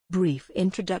brief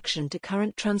introduction to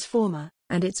current transformer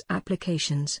and its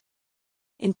applications.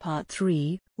 In Part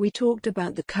 3, we talked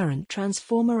about the current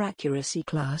transformer accuracy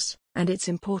class and its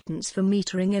importance for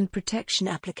metering and protection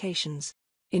applications.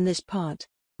 In this part,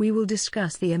 we will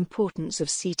discuss the importance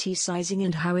of CT sizing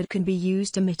and how it can be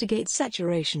used to mitigate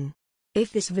saturation.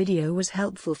 If this video was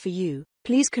helpful for you,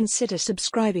 please consider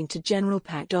subscribing to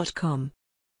GeneralPAC.com.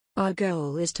 Our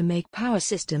goal is to make power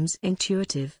systems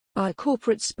intuitive. Our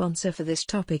corporate sponsor for this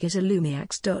topic is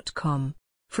AllumiaX.com,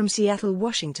 from Seattle,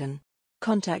 Washington.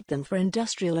 Contact them for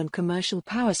industrial and commercial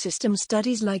power system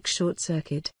studies like short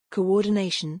circuit,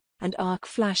 coordination, and arc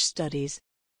flash studies.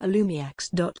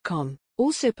 AllumiaX.com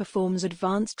also performs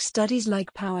advanced studies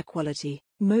like power quality,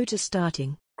 motor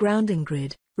starting, grounding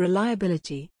grid,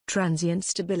 reliability, transient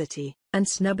stability, and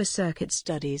snubber circuit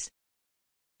studies.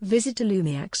 Visit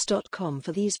AllumiaX.com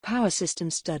for these power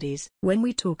system studies. When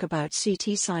we talk about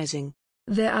CT sizing,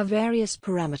 there are various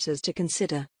parameters to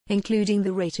consider, including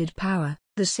the rated power,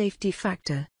 the safety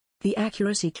factor, the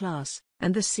accuracy class,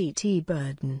 and the CT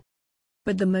burden.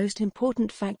 But the most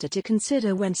important factor to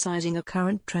consider when sizing a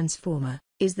current transformer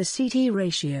is the CT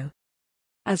ratio.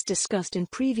 As discussed in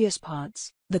previous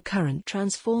parts, the current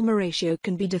transformer ratio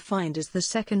can be defined as the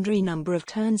secondary number of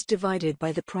turns divided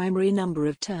by the primary number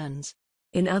of turns.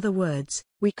 In other words,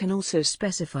 we can also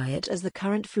specify it as the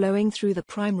current flowing through the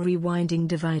primary winding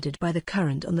divided by the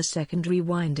current on the secondary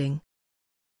winding.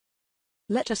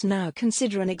 Let us now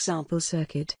consider an example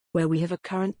circuit, where we have a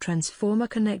current transformer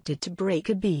connected to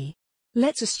breaker B.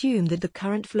 Let's assume that the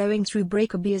current flowing through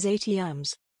breaker B is 80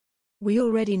 ohms. We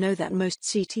already know that most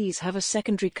CTs have a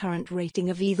secondary current rating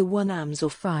of either 1 ohms or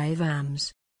 5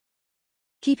 ohms.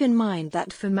 Keep in mind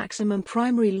that for maximum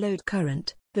primary load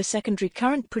current, the secondary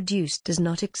current produced does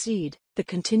not exceed the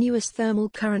continuous thermal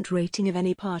current rating of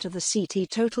any part of the CT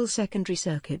total secondary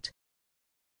circuit.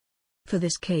 For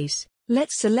this case,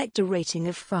 let's select a rating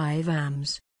of 5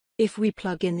 ohms. If we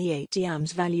plug in the 80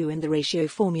 ohms value in the ratio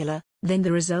formula, then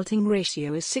the resulting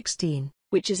ratio is 16,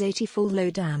 which is 80 full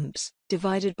load amps,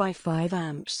 divided by 5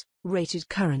 amps, rated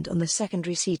current on the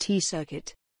secondary CT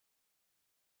circuit.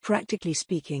 Practically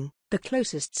speaking, the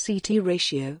closest CT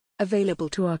ratio available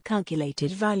to our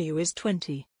calculated value is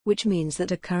 20, which means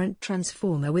that a current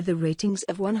transformer with the ratings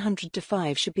of 100 to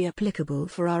 5 should be applicable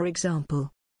for our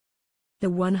example. The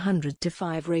 100 to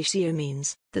 5 ratio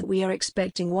means that we are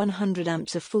expecting 100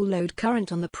 amps of full load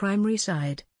current on the primary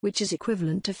side, which is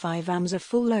equivalent to 5 amps of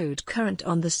full load current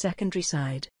on the secondary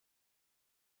side.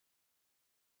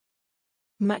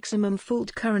 Maximum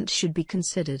fault current should be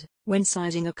considered when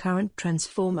sizing a current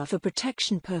transformer for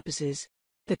protection purposes.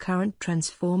 The current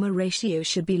transformer ratio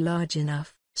should be large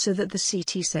enough so that the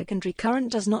CT secondary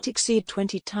current does not exceed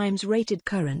 20 times rated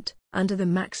current under the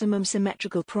maximum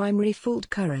symmetrical primary fault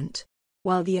current,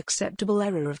 while the acceptable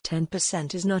error of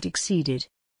 10% is not exceeded.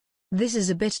 This is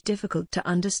a bit difficult to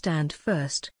understand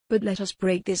first, but let us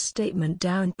break this statement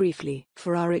down briefly.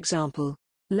 For our example,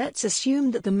 let's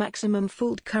assume that the maximum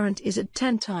fault current is at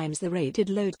 10 times the rated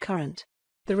load current.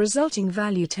 The resulting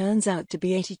value turns out to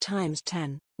be 80 times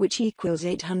 10, which equals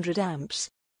 800 amps.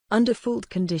 Under fault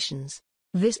conditions,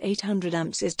 this 800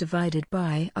 amps is divided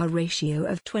by our ratio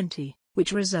of 20,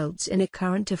 which results in a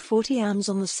current of 40 amps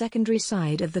on the secondary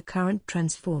side of the current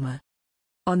transformer.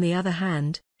 On the other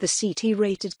hand, the CT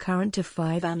rated current of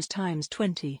 5 amps times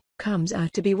 20 comes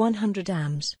out to be 100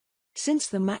 amps. Since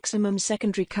the maximum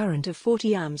secondary current of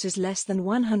 40 amps is less than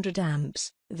 100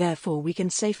 amps, therefore we can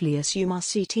safely assume our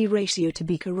CT ratio to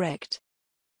be correct.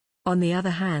 On the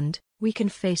other hand, we can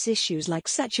face issues like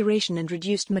saturation and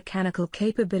reduced mechanical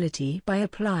capability by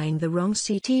applying the wrong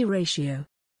CT ratio.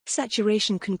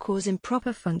 Saturation can cause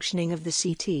improper functioning of the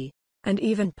CT, and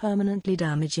even permanently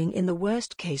damaging in the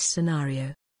worst-case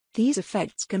scenario. These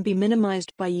effects can be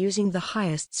minimized by using the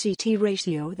highest CT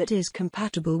ratio that is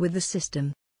compatible with the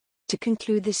system. To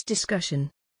conclude this discussion,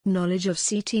 knowledge of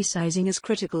CT sizing is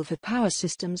critical for power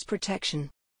systems protection.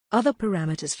 Other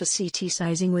parameters for CT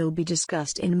sizing will be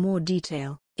discussed in more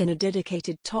detail in a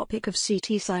dedicated topic of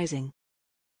CT sizing.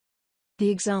 The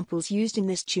examples used in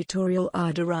this tutorial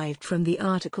are derived from the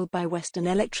article by Western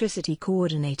Electricity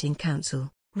Coordinating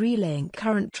Council, Relaying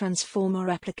Current Transformer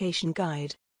Application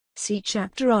Guide. See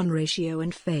chapter on ratio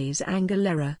and phase angle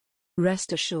error.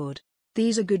 Rest assured,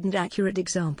 these are good and accurate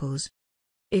examples.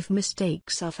 If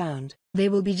mistakes are found, they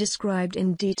will be described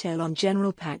in detail on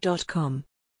GeneralPAC.com.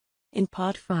 In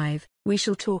Part 5, we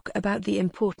shall talk about the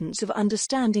importance of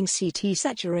understanding CT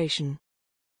saturation.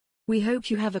 We hope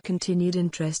you have a continued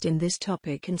interest in this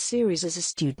topic and series as a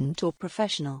student or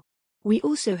professional. We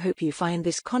also hope you find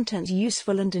this content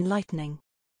useful and enlightening.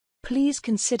 Please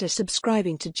consider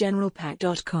subscribing to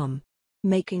GeneralPAC.com.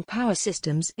 making power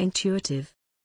systems intuitive.